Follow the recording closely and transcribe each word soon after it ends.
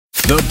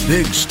The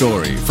big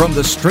story from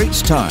the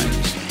Straits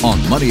Times on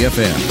Money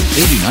FM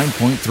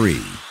 89.3.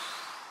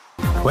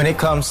 When it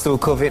comes to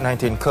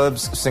COVID-19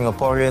 curbs,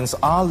 Singaporeans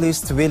are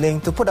least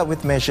willing to put up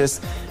with measures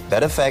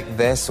that affect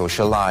their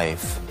social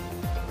life.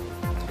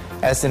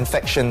 As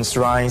infections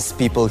rise,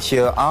 people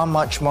here are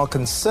much more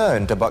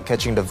concerned about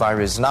catching the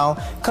virus now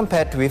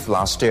compared with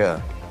last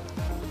year.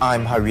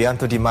 I'm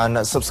Haryanto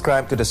Diman.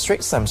 Subscribe to the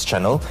Straits Times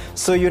channel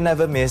so you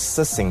never miss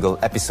a single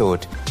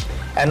episode.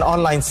 An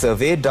online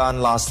survey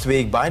done last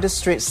week by the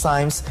Straits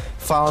Times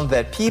found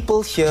that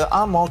people here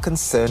are more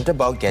concerned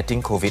about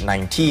getting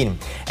COVID-19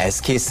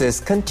 as cases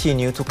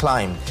continue to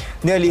climb.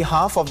 Nearly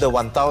half of the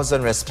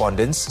 1,000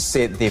 respondents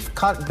said they've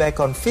cut back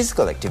on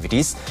physical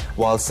activities,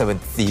 while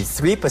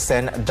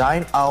 73%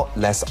 dine out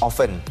less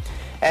often.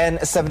 And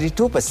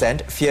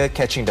 72% fear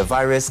catching the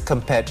virus,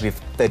 compared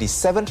with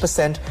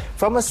 37%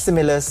 from a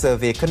similar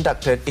survey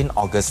conducted in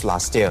August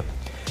last year.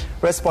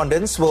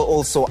 Respondents were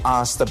also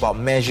asked about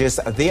measures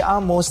they are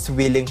most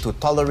willing to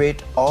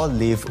tolerate or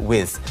live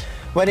with.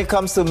 When it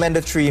comes to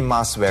mandatory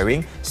mask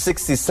wearing,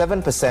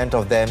 67%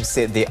 of them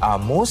said they are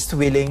most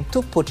willing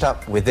to put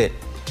up with it.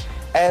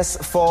 As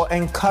for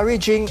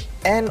encouraging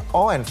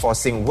and/or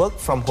enforcing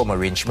work-from-home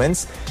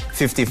arrangements,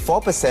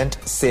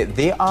 54% said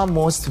they are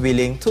most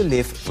willing to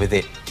live with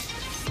it.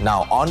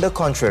 Now, on the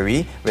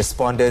contrary,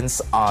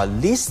 respondents are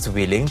least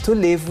willing to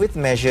live with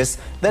measures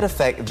that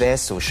affect their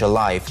social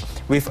life,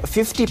 with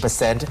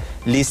 50%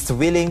 least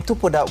willing to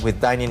put up with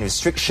dining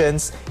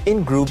restrictions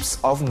in groups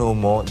of no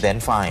more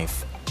than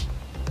 5.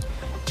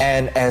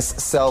 And as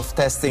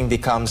self-testing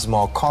becomes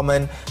more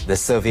common, the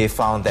survey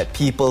found that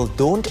people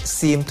don't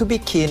seem to be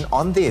keen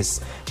on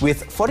this,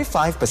 with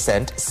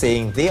 45%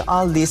 saying they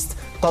are least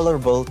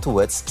tolerable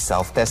towards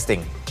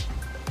self-testing.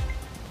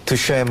 To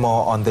share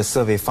more on the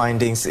survey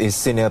findings is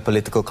senior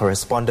political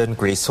correspondent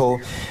Grace Ho.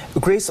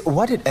 Grace,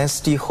 what did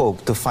ST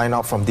hope to find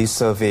out from this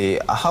survey?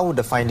 How would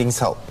the findings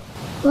help?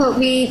 Well,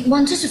 we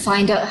wanted to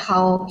find out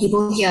how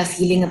people here are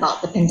feeling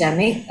about the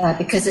pandemic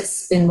because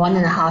it's been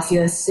 1.5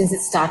 years since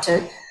it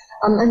started.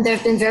 And there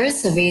have been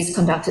various surveys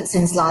conducted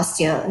since last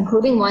year,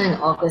 including one in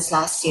August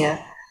last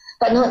year.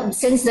 But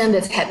since then,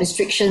 we've had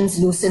restrictions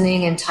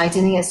loosening and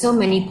tightening at so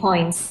many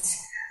points.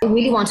 We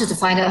really wanted to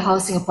find out how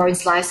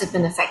Singaporeans' lives have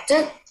been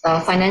affected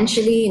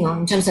financially,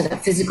 in terms of the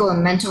physical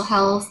and mental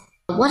health.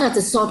 What are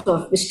the sort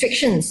of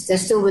restrictions they're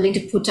still willing to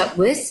put up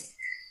with,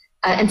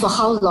 and for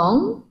how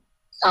long,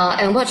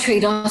 and what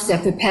trade-offs they're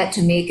prepared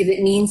to make if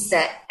it means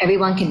that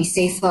everyone can be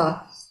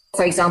safer.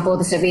 For example,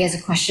 the survey has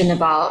a question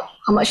about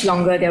how much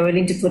longer they're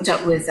willing to put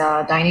up with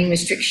dining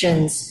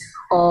restrictions,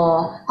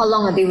 or how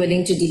long are they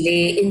willing to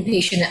delay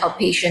inpatient and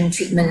outpatient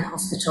treatment in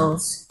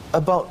hospitals.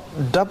 About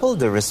double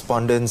the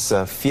respondents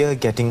fear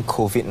getting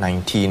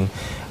COVID-19.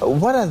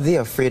 What are they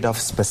afraid of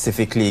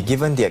specifically,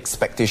 given the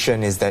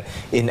expectation is that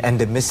in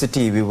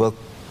endemicity we will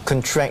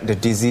contract the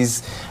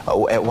disease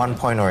at one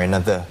point or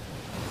another?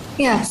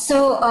 Yeah,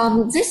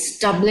 so this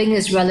doubling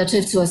is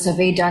relative to a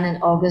survey done in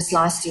August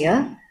last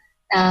year.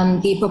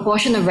 The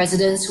proportion of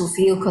residents who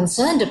feel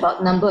concerned about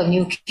the number of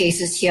new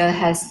cases here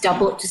has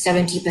doubled to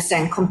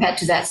 70% compared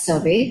to that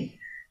survey.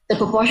 The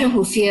proportion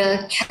who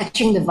fear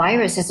catching the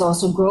virus has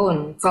also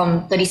grown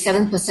from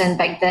 37%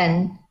 back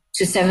then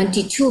to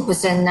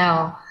 72%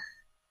 now.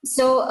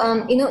 So,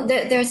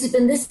 there's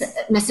been this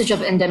message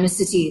of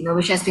endemicity,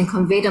 which has been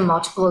conveyed on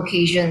multiple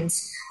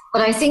occasions.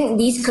 But I think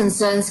these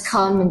concerns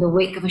come in the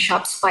wake of a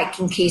sharp spike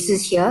in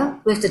cases here,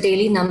 with the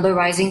daily number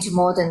rising to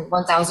more than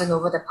 1,000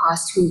 over the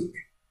past week.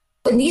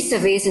 In these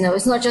surveys,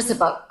 it's not just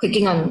about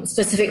clicking on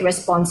specific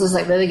responses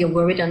like whether you're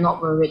worried or not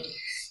worried.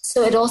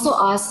 So it also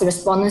asked the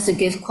respondents to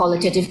give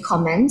qualitative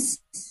comments.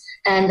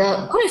 And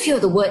quite a few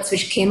of the words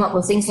which came up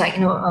were things like,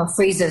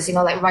 phrases,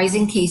 like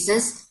rising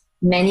cases,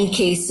 many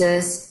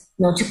cases,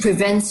 to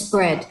prevent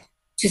spread,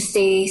 to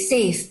stay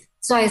safe.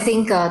 So I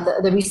think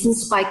the recent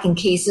spike in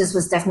cases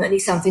was definitely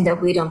something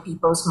that weighed on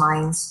people's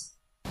minds.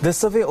 The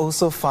survey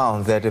also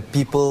found that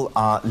people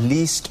are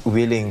least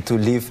willing to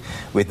live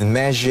with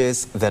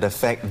measures that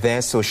affect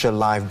their social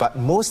life, but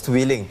most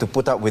willing to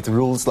put up with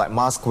rules like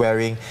mask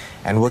wearing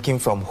and working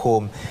from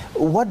home.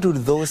 What do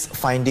those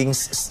findings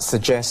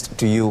suggest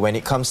to you when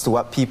it comes to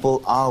what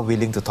people are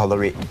willing to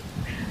tolerate?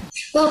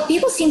 Well,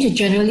 people seem to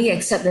generally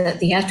accept that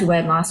they have to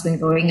wear masks when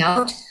going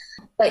out.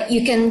 But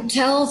you can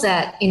tell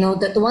that,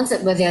 that the ones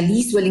where they are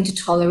least willing to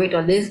tolerate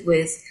or live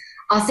with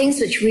are things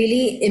which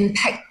really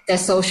impact their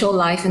social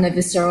life in a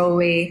visceral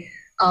way,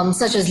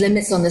 such as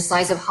limits on the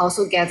size of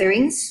household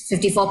gatherings.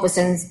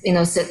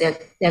 54%, said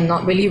that they're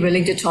not really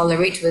willing to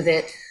tolerate with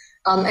it.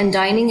 And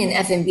dining in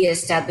F&B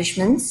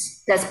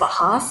establishments, that's about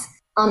half.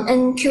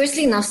 And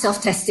curiously enough,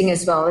 self-testing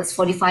as well, it's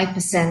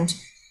 45%.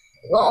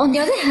 Well, on the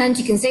other hand,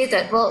 you can say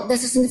that,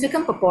 there's a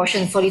significant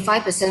proportion,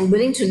 45%,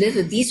 willing to live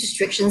with these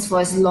restrictions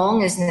for as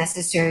long as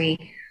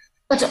necessary.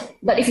 But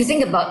if you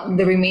think about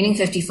the remaining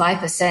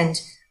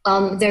 55%,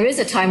 there is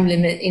a time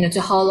limit, to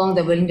how long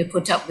they're willing to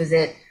put up with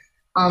it.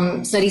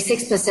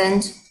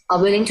 36%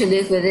 are willing to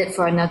live with it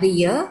for another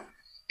year.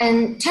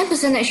 And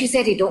 10% actually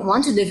say they don't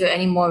want to live with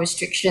any more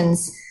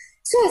restrictions.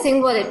 So I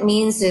think what it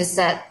means is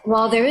that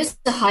while there is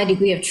a high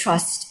degree of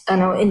trust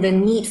in the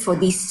need for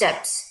these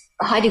steps,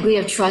 a high degree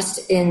of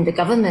trust in the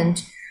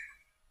government,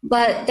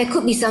 but there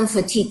could be some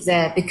fatigue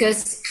there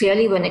because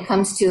clearly when it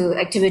comes to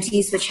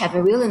activities which have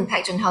a real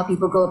impact on how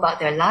people go about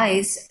their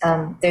lives,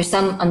 there's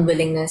some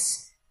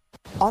unwillingness.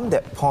 On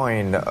that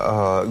point,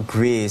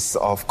 Grace,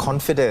 of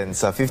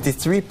confidence,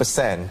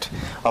 53%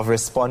 of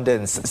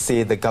respondents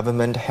say the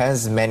government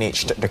has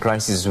managed the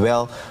crisis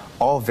well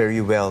or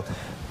very well.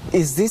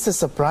 Is this a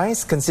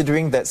surprise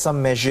considering that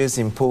some measures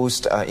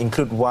imposed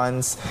include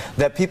ones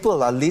that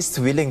people are least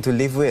willing to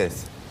live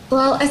with?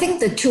 Well, I think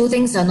the two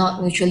things are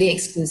not mutually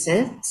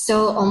exclusive.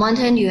 So on one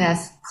hand, you have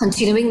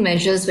continuing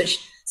measures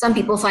which some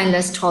people find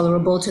less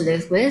tolerable to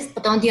live with.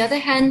 But on the other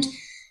hand,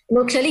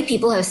 clearly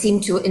people have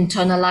seemed to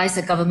internalize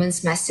the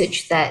government's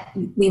message that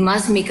we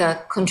must make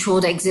a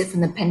controlled exit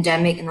from the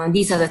pandemic.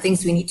 These are the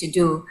things we need to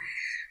do.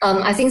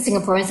 I think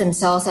Singaporeans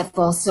themselves have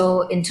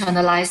also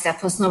internalized their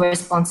personal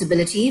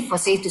responsibility for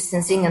safe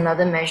distancing and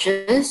other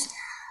measures.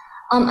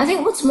 I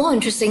think what's more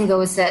interesting,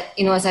 though, is that,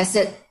 as I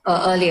said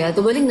earlier,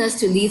 the willingness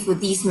to live with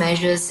these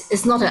measures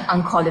is not an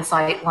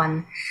unqualified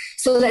one.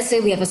 So let's say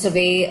we have a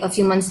survey a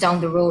few months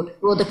down the road.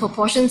 Will the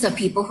proportions of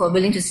people who are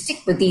willing to stick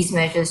with these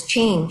measures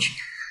change?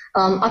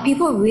 Are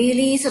people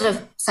really sort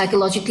of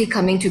psychologically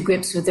coming to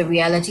grips with the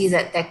reality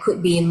that there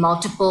could be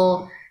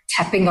multiple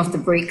tapping of the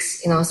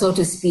brakes, so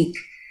to speak?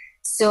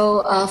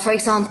 So, for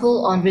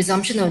example, on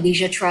resumption of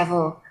leisure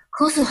travel,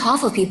 close to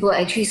half of people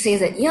actually say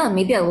that, yeah,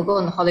 maybe I will go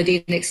on a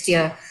holiday next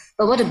year.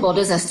 But what the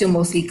borders are still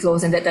mostly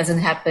closed and that doesn't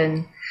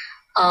happen.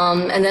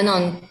 And then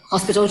on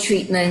hospital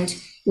treatment,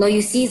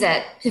 you see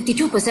that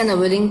 52% are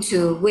willing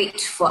to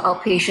wait for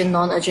outpatient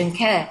non-urgent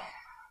care.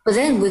 But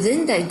then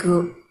within that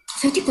group,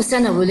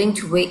 50% are willing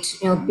to wait,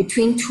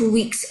 between 2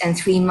 weeks and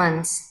 3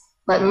 months,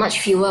 but much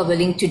fewer are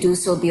willing to do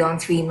so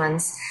beyond 3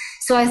 months.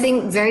 So I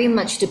think very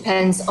much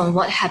depends on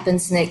what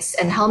happens next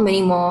and how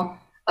many more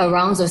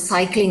rounds of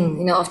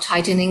cycling, of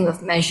tightening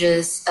of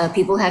measures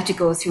people have to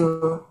go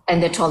through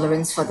and their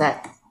tolerance for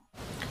that.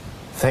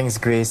 Thanks,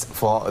 Grace,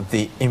 for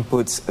the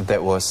inputs.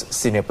 That was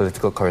senior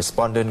political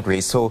correspondent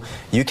Grace Ho.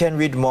 You can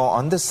read more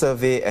on the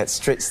survey at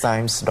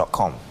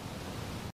straitstimes.com.